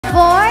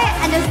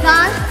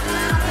glance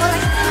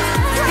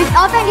is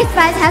often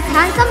described as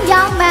handsome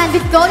young man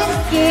with golden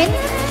skin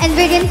and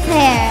radiant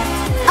hair.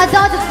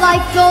 Although the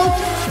bright gold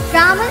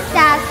brown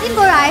mustache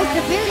symbolizes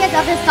the brilliance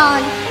of the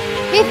sun,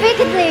 he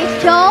frequently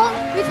shows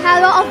his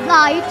halo of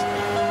light.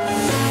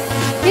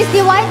 His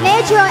divine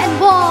nature and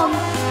warmth,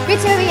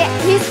 which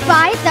he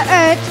strikes the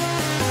earth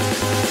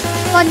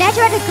for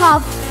natural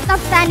cup,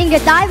 sustaining the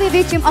divine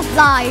rhythm of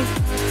life.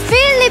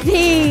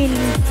 Philippines!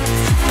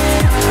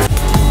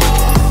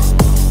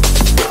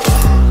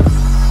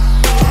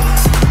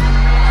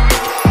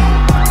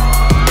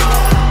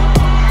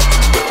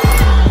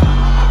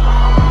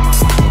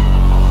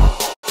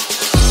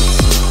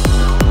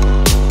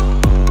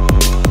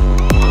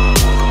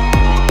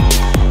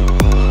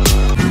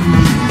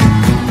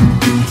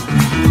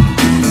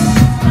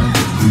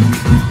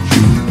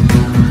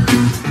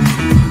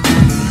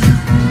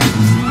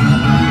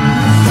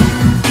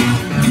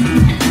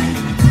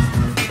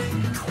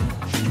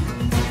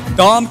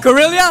 Dom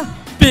Carilla,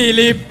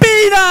 Pilipinas!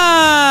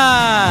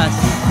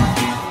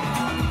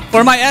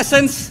 For my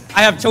essence,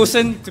 I have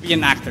chosen to be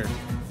an actor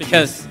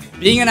because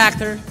being an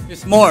actor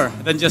is more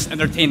than just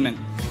entertainment.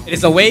 It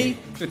is a way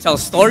to tell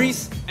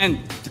stories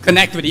and to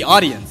connect with the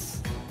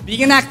audience.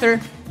 Being an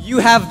actor, you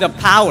have the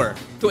power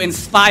to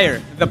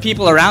inspire the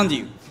people around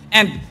you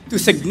and to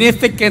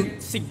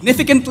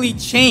significantly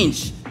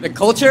change the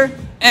culture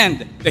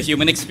and the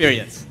human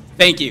experience.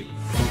 Thank you.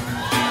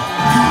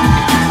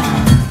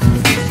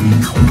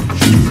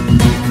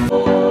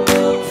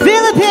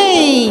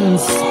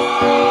 Philippines!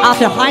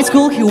 After high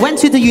school, he went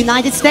to the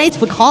United States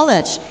for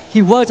college.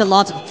 He worked a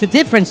lot to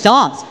different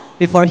jobs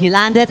before he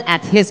landed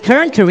at his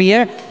current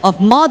career of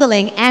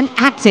modeling and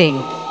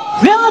acting.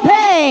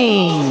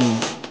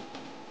 Philippines!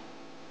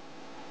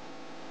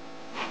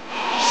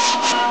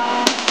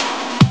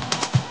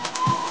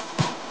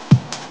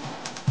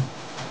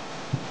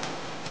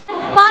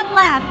 Spot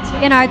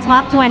left in our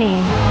top 20.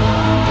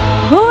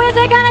 Who is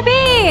it gonna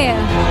be?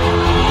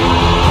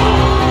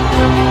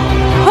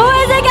 Who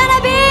is it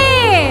gonna be?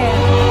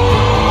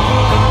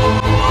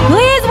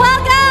 Please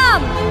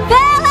welcome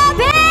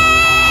Philippines!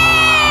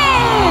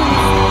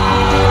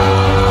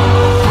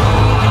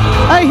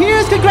 A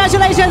huge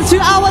congratulations to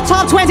our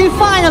top 20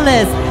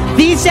 finalists.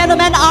 These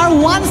gentlemen are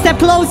one step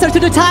closer to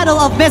the title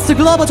of Mr.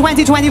 Global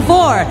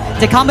 2024.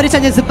 The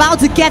competition is about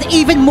to get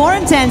even more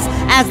intense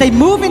as they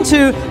move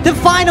into the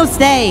final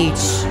stage.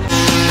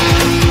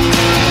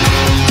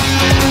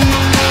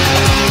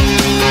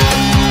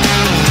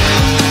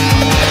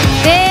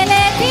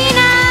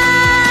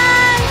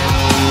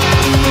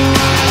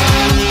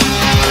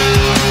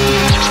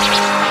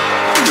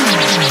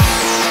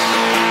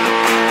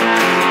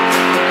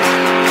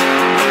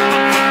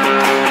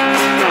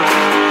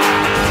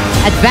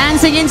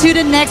 Advancing into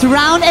the next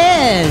round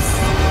is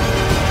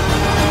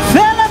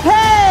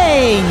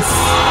Philippines!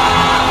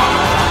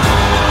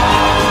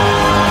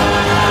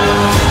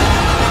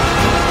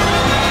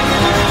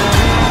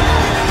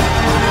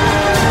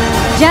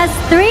 Just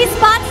 3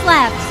 spots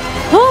left.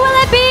 Who will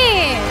it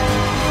be?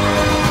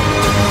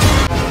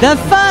 The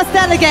first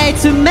delegate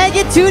to make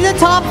it to the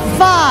top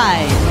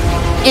 5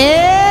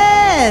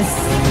 is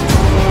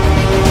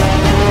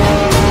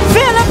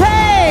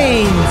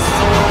Philippines!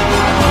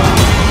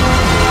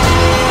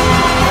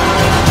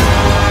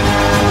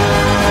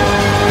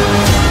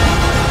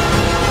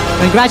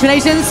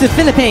 Congratulations to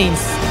Philippines.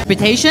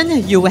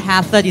 Invitation, you will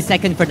have 30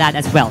 seconds for that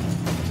as well.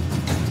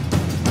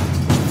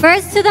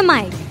 First to the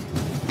mic,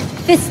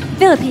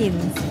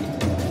 Philippines.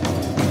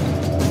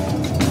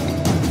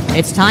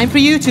 It's time for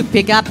you to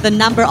pick up the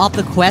number of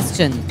the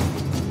question.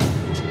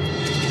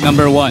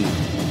 Number 1.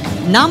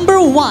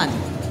 Number 1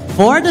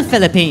 for the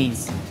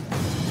Philippines.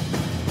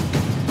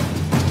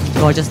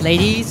 Gorgeous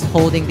ladies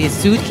holding this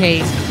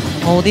suitcase,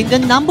 holding the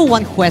number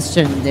 1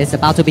 question is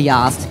about to be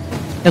asked.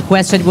 The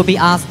question will be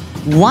asked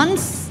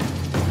once,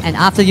 and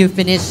after you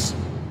finish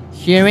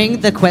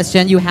hearing the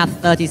question, you have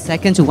 30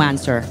 seconds to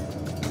answer.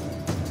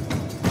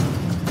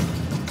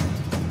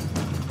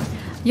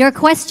 Your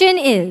question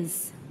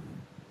is,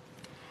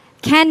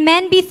 can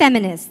men be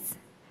feminists?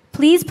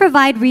 Please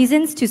provide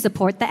reasons to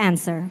support the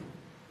answer.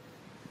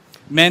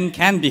 Men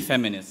can be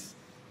feminists.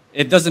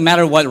 It doesn't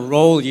matter what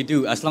role you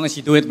do, as long as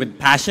you do it with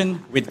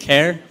passion, with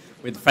care,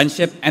 with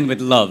friendship, and with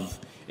love.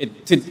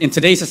 In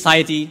today's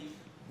society,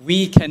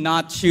 we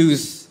cannot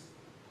choose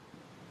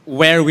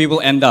where we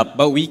will end up,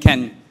 but we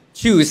can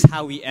choose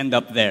how we end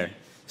up there.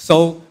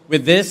 So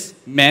with this,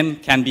 men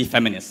can be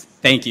feminists.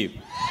 Thank you.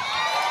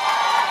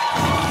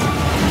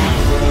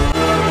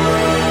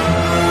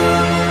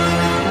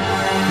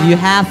 You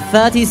have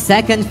 30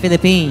 seconds,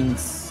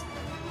 Philippines.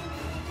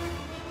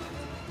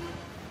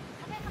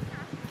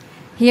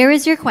 Here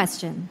is your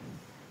question.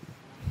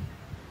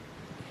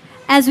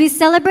 As we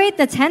celebrate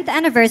the 10th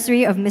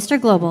anniversary of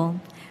Mr. Global,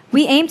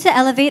 we aim to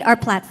elevate our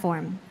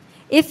platform.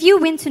 If you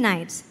win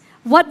tonight,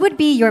 what would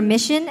be your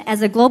mission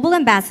as a global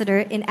ambassador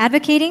in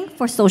advocating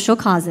for social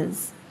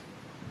causes?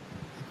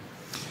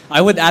 I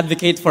would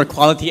advocate for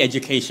quality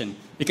education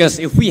because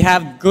if we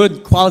have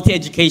good quality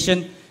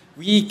education,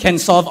 we can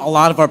solve a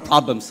lot of our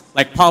problems,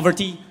 like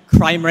poverty,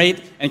 crime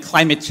rate, and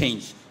climate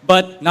change.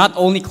 But not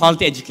only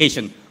quality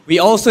education, we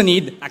also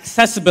need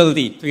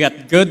accessibility to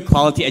get good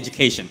quality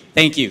education.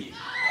 Thank you.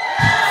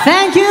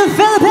 Thank you,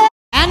 Philippines!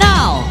 And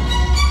now,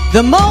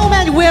 the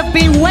moment we've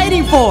been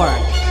waiting for.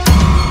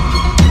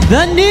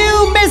 The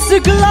new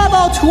Mr.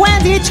 Global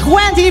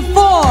 2024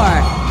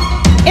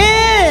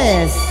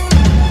 is...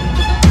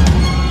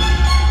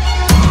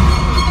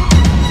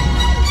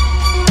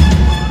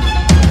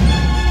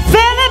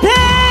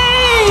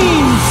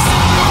 Philippines!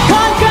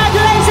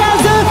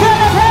 Congratulations to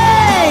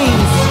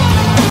Philippines!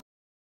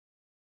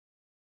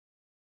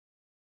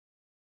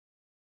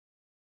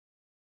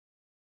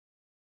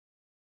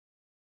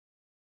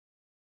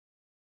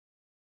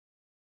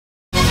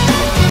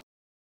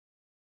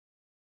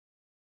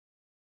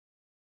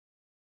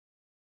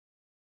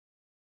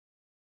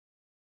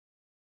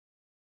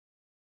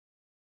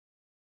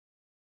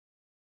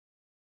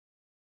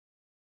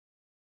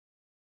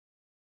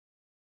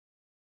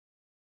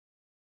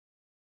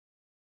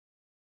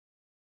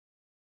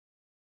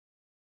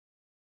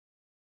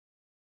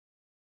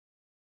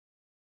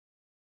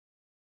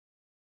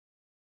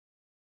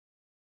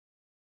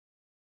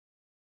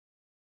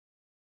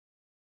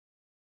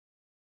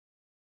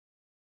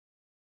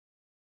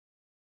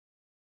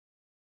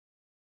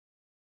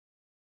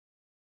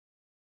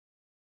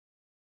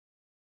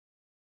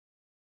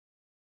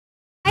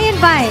 I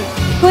invite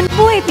Kun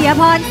Pui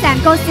Piapon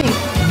Sankosik,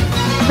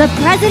 the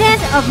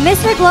President of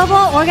Mr.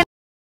 Global Organization.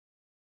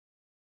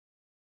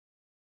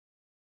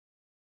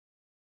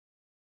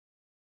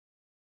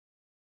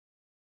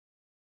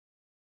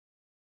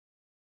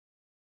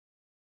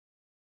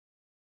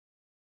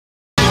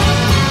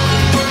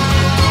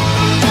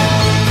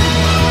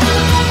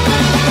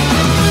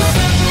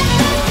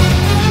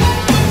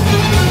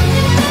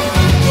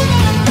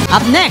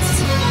 Up next,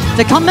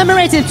 the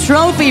commemorative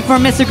trophy for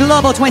Mr.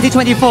 Global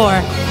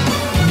 2024.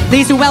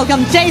 Please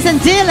welcome Jason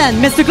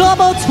Dillon, Mr.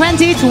 Global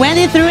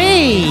 2023,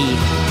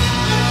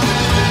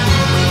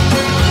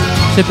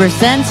 to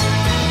present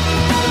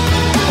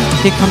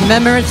the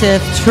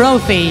commemorative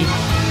trophy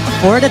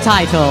for the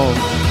title.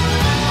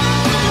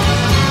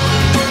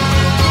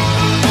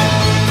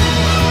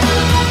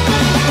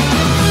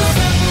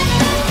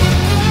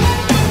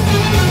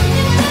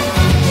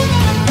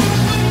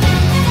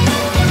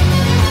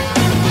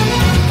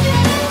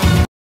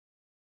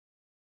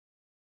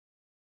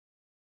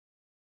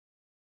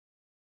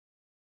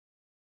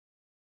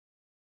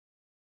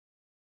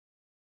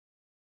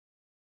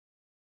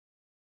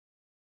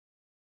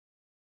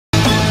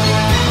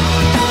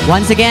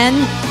 Once again,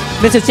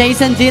 Mr.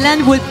 Jason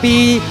Dillon would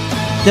be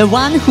the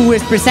one who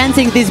is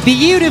presenting this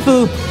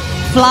beautiful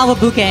flower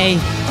bouquet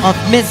of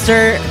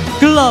Mr.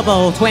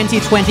 Global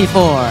 2024.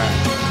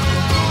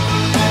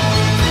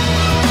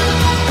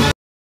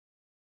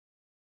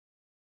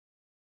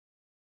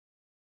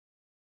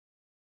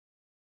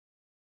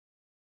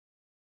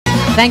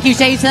 Thank you,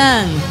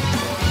 Jason.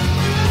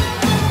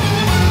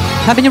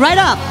 Coming right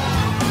up,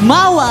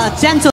 Mawa Gentle.